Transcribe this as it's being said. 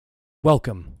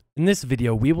Welcome. In this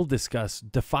video, we will discuss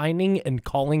defining and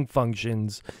calling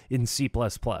functions in C++.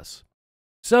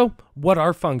 So, what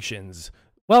are functions?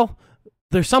 Well,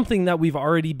 they're something that we've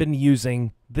already been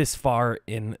using this far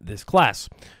in this class.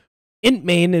 Int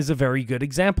main is a very good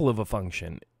example of a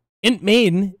function. Int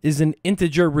main is an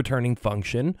integer returning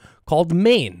function called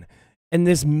main, and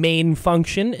this main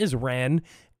function is ran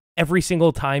every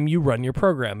single time you run your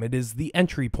program. It is the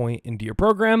entry point into your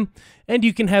program, and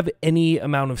you can have any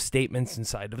amount of statements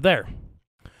inside of there.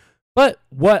 But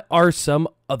what are some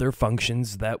other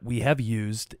functions that we have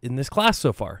used in this class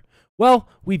so far? Well,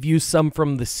 we've used some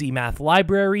from the CMath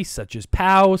library, such as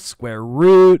pow, square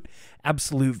root,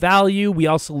 absolute value. We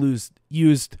also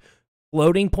used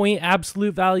floating point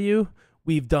absolute value.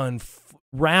 We've done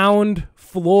round,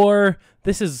 floor.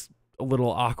 This is a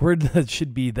little awkward. That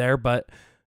should be there, but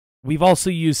we've also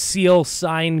used ceil,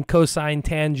 sine, cosine,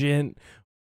 tangent,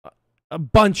 a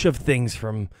bunch of things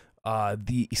from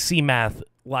the CMath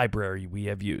library we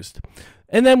have used.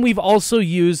 And then we've also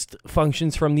used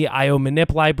functions from the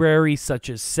iomanip library, such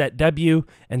as setw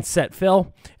and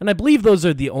setfill. And I believe those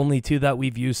are the only two that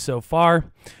we've used so far.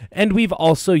 And we've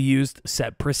also used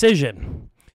setPrecision.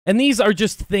 And these are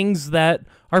just things that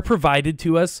are provided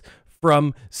to us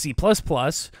from C++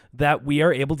 that we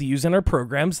are able to use in our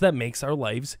programs that makes our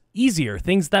lives easier.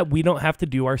 Things that we don't have to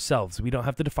do ourselves. We don't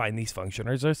have to define these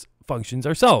functions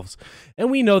ourselves.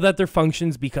 And we know that they're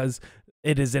functions because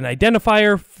it is an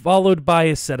identifier followed by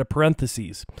a set of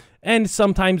parentheses. And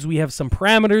sometimes we have some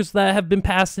parameters that have been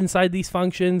passed inside these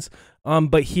functions,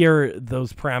 but here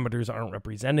those parameters aren't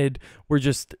represented. We're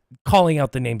just calling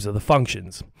out the names of the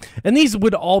functions. And these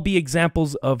would all be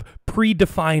examples of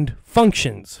predefined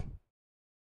functions.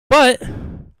 But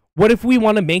what if we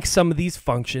want to make some of these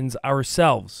functions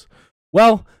ourselves?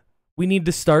 Well, we need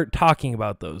to start talking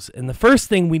about those. And the first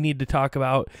thing we need to talk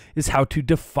about is how to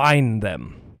define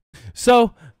them.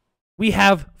 So we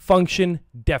have function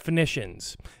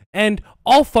definitions, and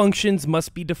all functions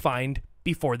must be defined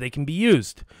before they can be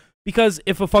used. Because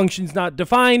if a function's not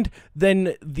defined,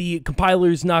 then the compiler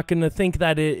is not going to think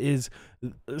that it is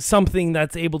something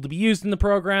that's able to be used in the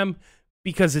program,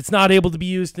 because it's not able to be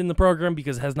used in the program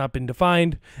because it has not been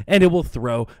defined, and it will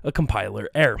throw a compiler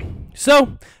error.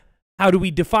 So how do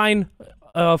we define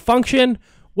a function?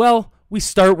 Well, we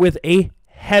start with a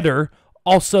header,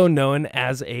 also known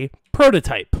as a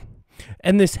prototype.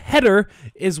 And this header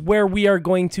is where we are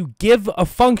going to give a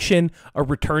function a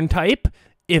return type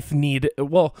if needed.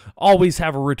 Well, always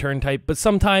have a return type, but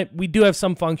sometimes we do have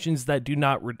some functions that do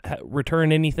not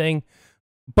return anything,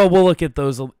 but we'll look at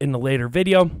those in a later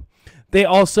video. They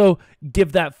also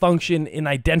give that function an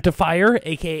identifier,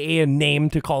 aka a name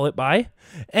to call it by,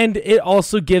 and it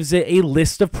also gives it a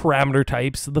list of parameter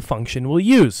types the function will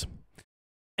use.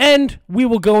 And we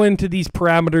will go into these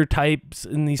parameter types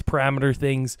and these parameter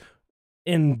things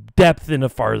in depth in a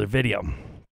farther video.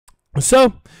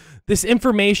 So this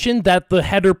information that the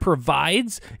header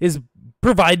provides is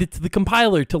provided to the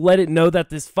compiler to let it know that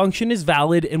this function is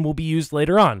valid and will be used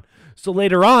later on. So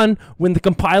later on, when the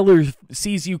compiler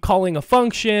sees you calling a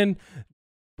function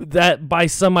that by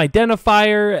some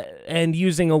identifier and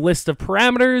using a list of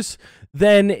parameters,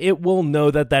 then it will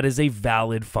know that that is a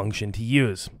valid function to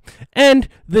use. And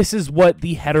this is what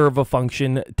the header of a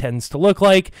function tends to look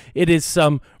like. It is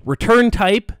some return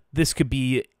type. This could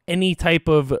be any type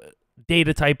of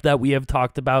data type that we have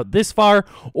talked about this far,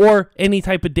 or any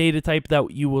type of data type that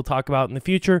you will talk about in the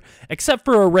future, except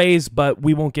for arrays, but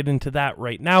we won't get into that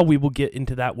right now. We will get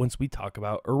into that once we talk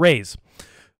about arrays.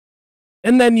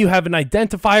 And then you have an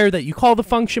identifier that you call the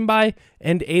function by,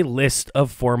 and a list of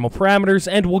formal parameters,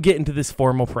 and we'll get into this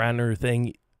formal parameter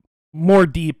thing more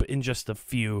deep in just a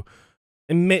few,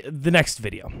 in the next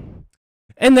video.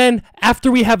 And then after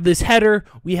we have this header,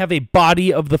 we have a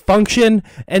body of the function,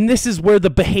 and this is where the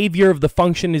behavior of the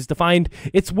function is defined.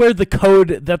 It's where the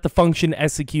code that the function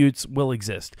executes will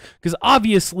exist. Because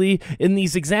obviously, in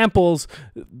these examples,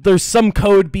 there's some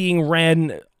code being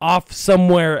ran off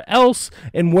somewhere else,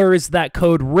 and where is that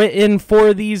code written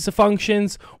for these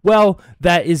functions? Well,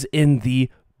 that is in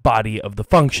the body of the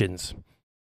functions.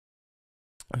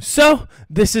 So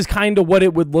this is kind of what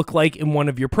it would look like in one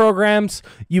of your programs.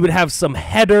 You would have some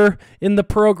header in the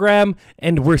program,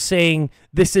 and we're saying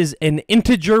this is an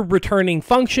integer returning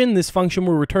function. This function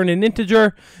will return an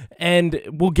integer, and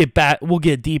we'll get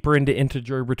deeper into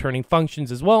integer returning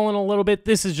functions as well in a little bit.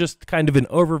 This is just kind of an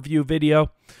overview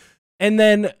video. And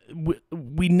then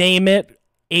we name it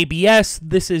ABS.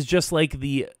 This is just like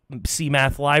the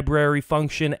CMath library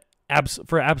function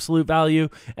for absolute value,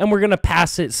 and we're going to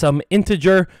pass it some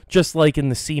integer, just like in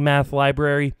the CMath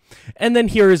library. And then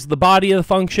here is the body of the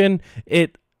function.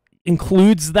 It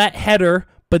includes that header,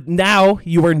 but now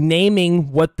you are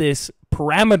naming what this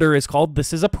parameter is called.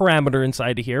 This is a parameter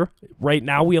inside of here. Right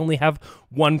now, we only have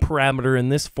one parameter in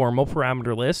this formal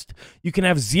parameter list. You can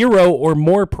have 0 or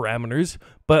more parameters,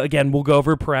 but again, we'll go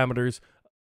over parameters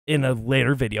in a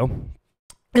later video.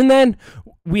 And then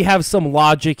we have some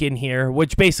logic in here,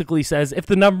 which basically says if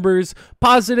the number's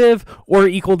positive or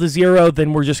equal to 0,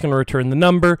 then we're just going to return the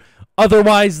number.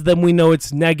 Otherwise, then we know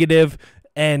it's negative,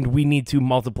 and we need to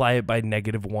multiply it by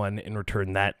 -1 and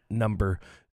return that number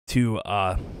to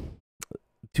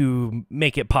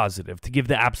make it positive, to give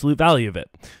the absolute value of it.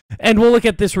 And we'll look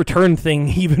at this return thing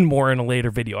even more in a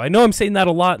later video. I know I'm saying that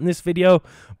a lot in this video,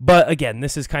 but again,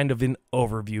 this is kind of an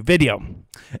overview video.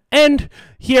 And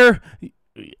here,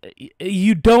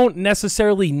 you don't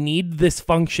necessarily need this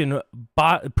function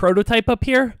prototype up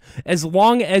here, as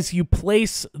long as you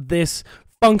place this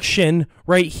function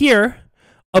right here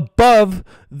above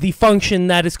the function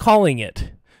that is calling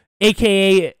it.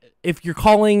 AKA, if you're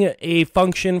calling a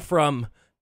function from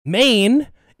main,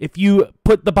 if you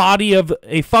put the body of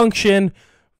a function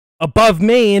above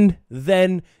main,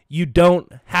 then you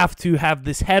don't have to have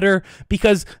this header,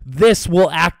 because this will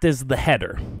act as the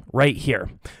header right here.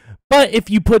 But if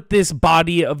you put this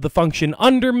body of the function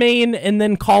under main and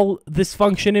then call this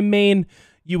function in main,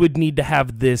 you would need to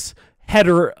have this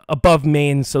header above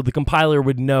main, so the compiler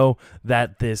would know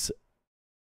that this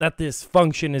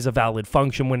function is a valid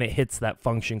function when it hits that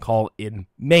function call in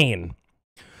main.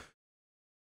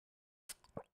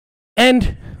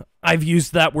 And I've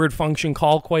used that word function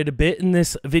call quite a bit in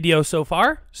this video so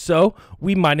far, so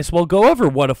we might as well go over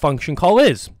what a function call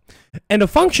is. And a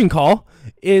function call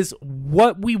is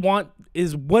what we want,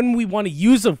 is when we want to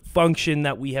use a function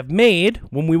that we have made,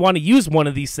 when we want to use one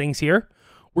of these things here,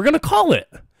 we're going to call it.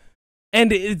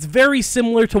 And it's very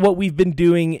similar to what we've been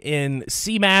doing in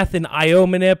CMath and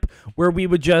IOmanip, where we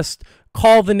would just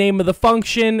call the name of the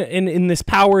function, and in this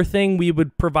power thing, we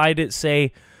would provide it,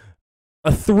 say,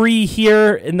 a 3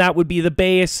 here, and that would be the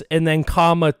base, and then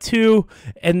comma 2,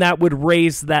 and that would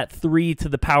raise that 3 to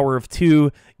the power of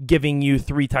 2, giving you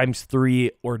 3 times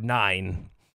 3, or 9.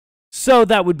 So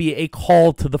that would be a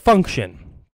call to the function.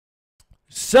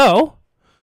 So,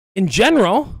 in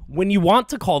general, when you want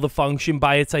to call the function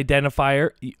by its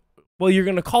identifier, well, you're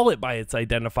going to call it by its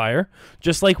identifier,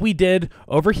 just like we did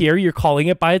over here. You're calling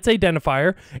it by its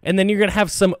identifier, and then you're going to have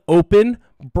some open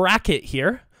bracket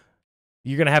here.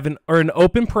 You're going to have an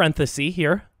open parenthesis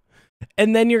here,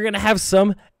 and then you're going to have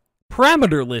some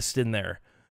parameter list in there.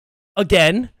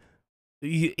 Again,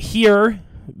 here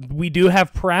we do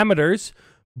have parameters,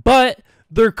 but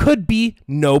there could be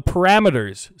no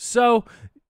parameters. So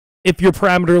if your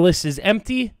parameter list is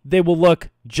empty, they will look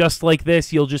just like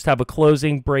this. You'll just have a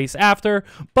closing brace after.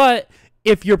 But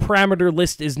if your parameter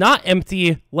list is not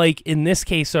empty, like in this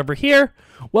case over here,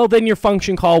 well, then your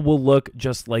function call will look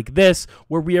just like this,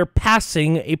 where we are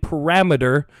passing a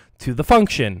parameter to the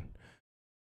function.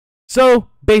 So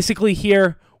basically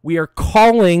here, we are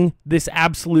calling this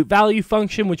absolute value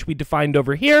function, which we defined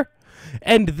over here,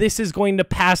 and this is going to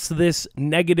pass this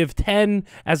 -10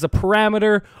 as a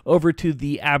parameter over to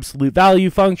the absolute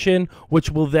value function, which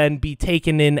will then be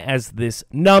taken in as this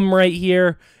num right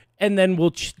here, and then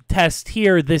we'll test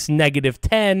here this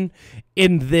 -10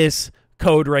 in this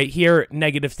code right here.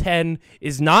 -10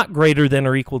 is not greater than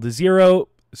or equal to 0,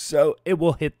 so it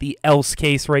will hit the else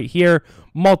case right here,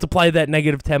 multiply that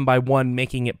 -10 by 1,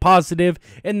 making it positive,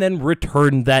 and then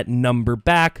return that number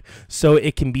back so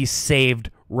it can be saved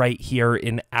right here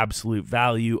in absolute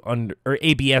value or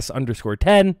ABS underscore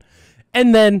 10.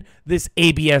 And then this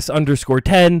ABS underscore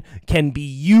 10 can be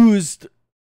used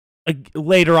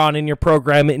later on in your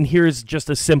program, and here's just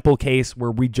a simple case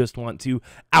where we just want to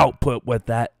output what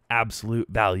that absolute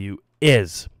value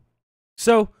is.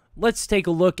 So let's take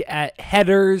a look at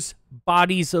headers,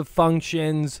 bodies of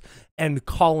functions, and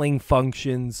calling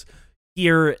functions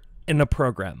here in a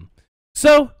program.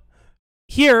 So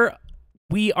here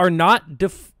we are not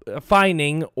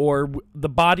defining, or the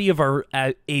body of our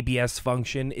ABS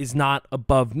function is not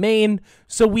above main,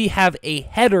 so we have a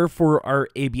header for our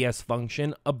ABS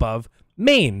function above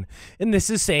main. And this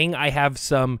is saying I have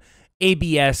some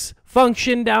ABS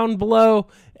function down below,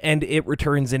 and it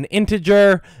returns an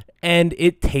integer, and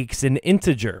it takes an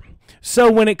integer. So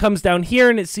when it comes down here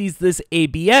and it sees this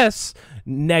ABS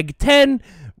neg10,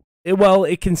 well,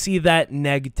 it can see that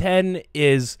neg10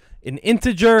 is an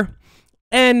integer,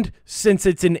 and since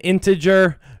it's an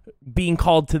integer being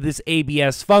called to this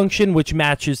ABS function, which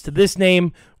matches to this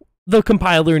name, the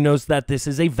compiler knows that this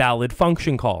is a valid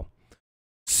function call.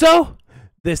 So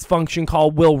this function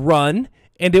call will run,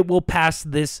 and it will pass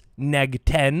this neg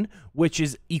 10, which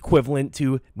is equivalent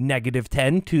to negative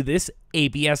 10, to this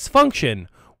ABS function,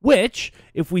 which,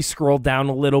 if we scroll down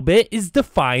a little bit, is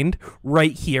defined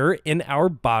right here in our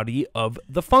body of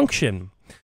the function.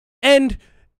 And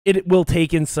it will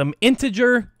take in some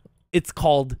integer. It's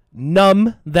called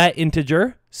num, that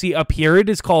integer. See up here, it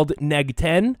is called neg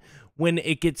 10. When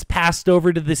it gets passed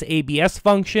over to this ABS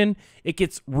function, it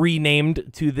gets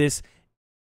renamed to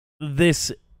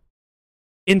this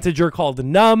integer called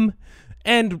num,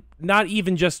 and not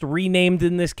even just renamed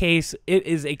in this case. It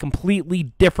is a completely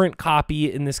different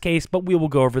copy in this case, but we will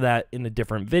go over that in a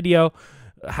different video,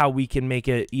 how we can make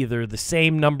it either the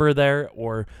same number there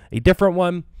or a different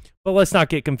one. But let's not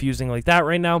get confusing like that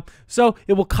right now. So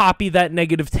it will copy that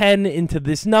negative 10 into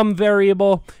this num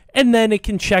variable, and then it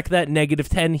can check that negative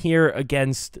 10 here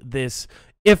against this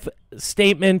if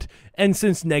statement. And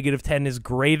since negative 10 is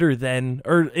greater than,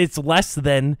 or it's less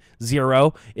than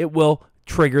 0, it will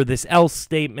trigger this else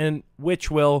statement, which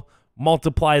will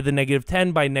multiply the negative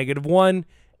 10 by negative 1,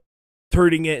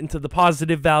 turning it into the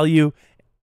positive value.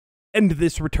 And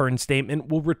this return statement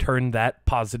will return that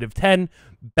positive 10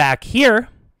 back here,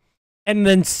 and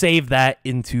then save that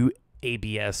into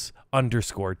ABS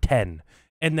underscore 10,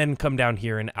 and then come down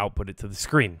here and output it to the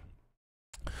screen.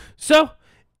 So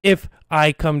if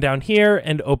I come down here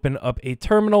and open up a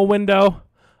terminal window,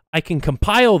 I can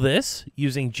compile this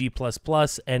using G++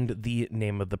 and the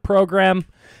name of the program,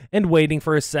 and waiting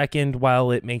for a second while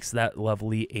it makes that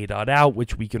lovely a.out,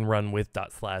 which we can run with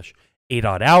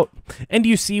 /a.out. And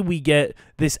you see we get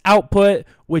this output,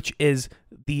 which is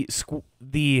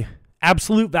the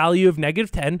absolute value of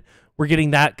negative 10. We're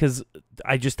getting that because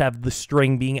I just have the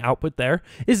string being output there,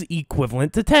 is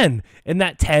equivalent to 10. And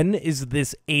that 10 is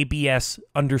this ABS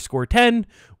underscore 10,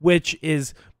 which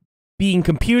is being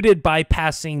computed by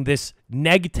passing this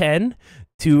neg 10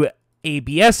 to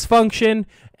ABS function.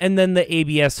 And then the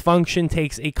ABS function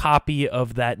takes a copy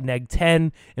of that neg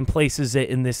 10 and places it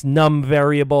in this num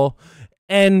variable.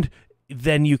 And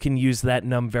then you can use that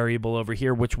num variable over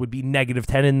here, which would be negative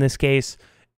 10 in this case.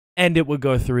 And it would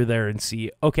go through there and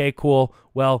see, okay, cool,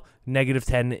 well, negative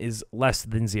 10 is less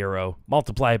than 0.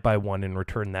 Multiply it by 1 and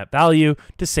return that value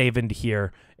to save into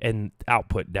here and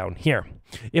output down here.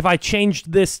 If I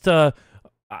changed this to,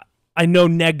 I know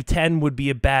neg 10 would be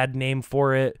a bad name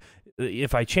for it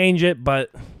if I change it,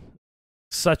 but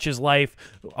such is life.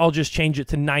 I'll just change it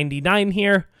to 99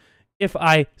 here. If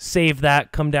I save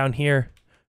that, come down here,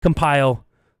 compile,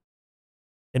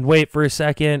 and wait for a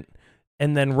second,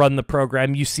 and then run the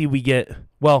program, you see we get,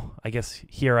 well, I guess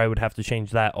here I would have to change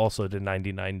that also to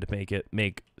 99 to make it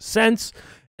make sense.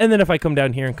 And then if I come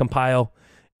down here and compile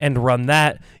and run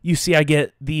that, you see I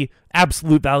get the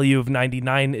absolute value of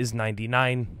 99 is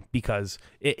 99 because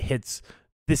it hits,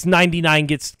 this 99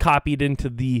 gets copied into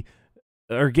the,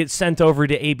 or gets sent over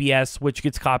to ABS, which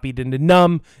gets copied into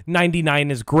num.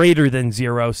 99 is greater than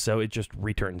 0, so it just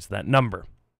returns that number.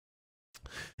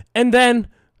 And then,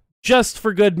 just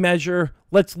for good measure,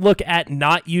 let's look at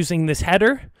not using this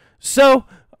header. So,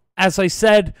 as I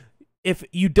said, if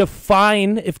you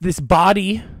define, if this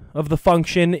body of the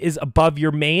function is above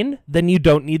your main, then you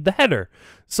don't need the header.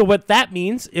 So what that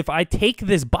means, if I take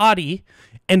this body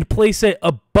and place it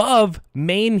above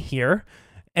main here,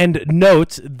 and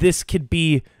note, this could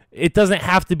be, it doesn't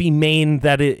have to be main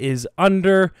that it is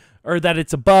under, or that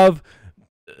it's above.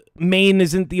 Main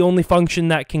isn't the only function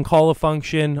that can call a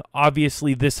function.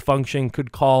 Obviously, this function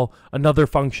could call another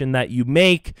function that you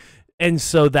make, and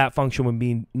so that function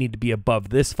would need to be above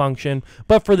this function.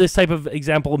 But for this type of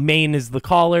example, main is the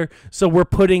caller, so we're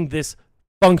putting this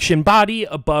function body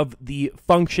above the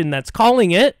function that's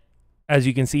calling it. As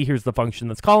you can see, here's the function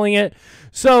that's calling it.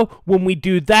 So when we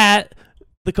do that,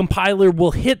 the compiler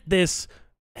will hit this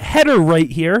header right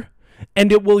here,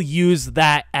 and it will use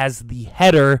that as the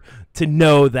header to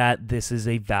know that this is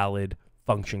a valid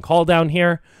function call down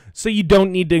here. So you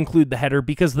don't need to include the header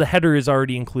because the header is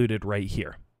already included right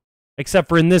here. Except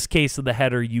for in this case of the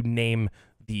header, you name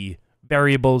the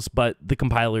variables, but the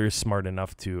compiler is smart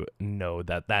enough to know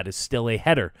that that is still a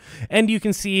header. And you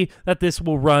can see that this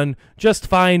will run just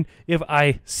fine if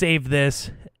I save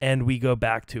this and we go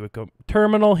back to a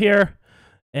terminal here.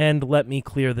 And let me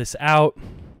clear this out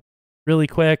really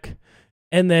quick.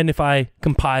 And then if I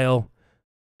compile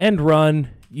and run,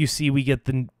 you see we get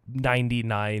the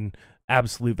 99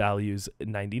 absolute values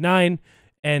 99,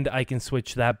 and I can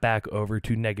switch that back over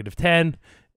to negative 10,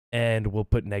 and we'll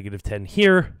put negative 10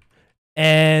 here.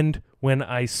 And when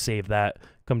I save that,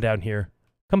 come down here,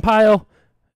 compile,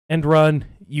 and run,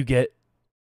 you get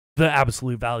the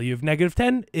absolute value of negative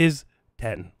 10 is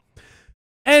 10.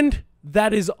 And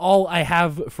that is all I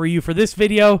have for you for this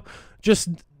video. Just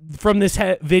from this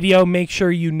video, make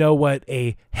sure you know what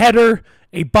a header,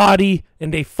 a body,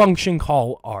 and a function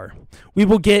call are. We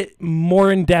will get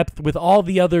more in depth with all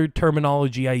the other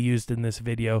terminology I used in this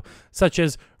video, such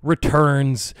as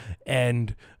returns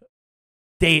and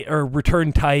date or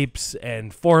return types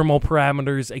and formal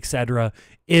parameters, etc.,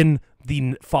 in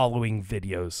the following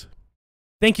videos.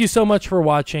 Thank you so much for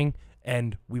watching,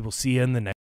 and we will see you in the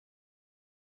next.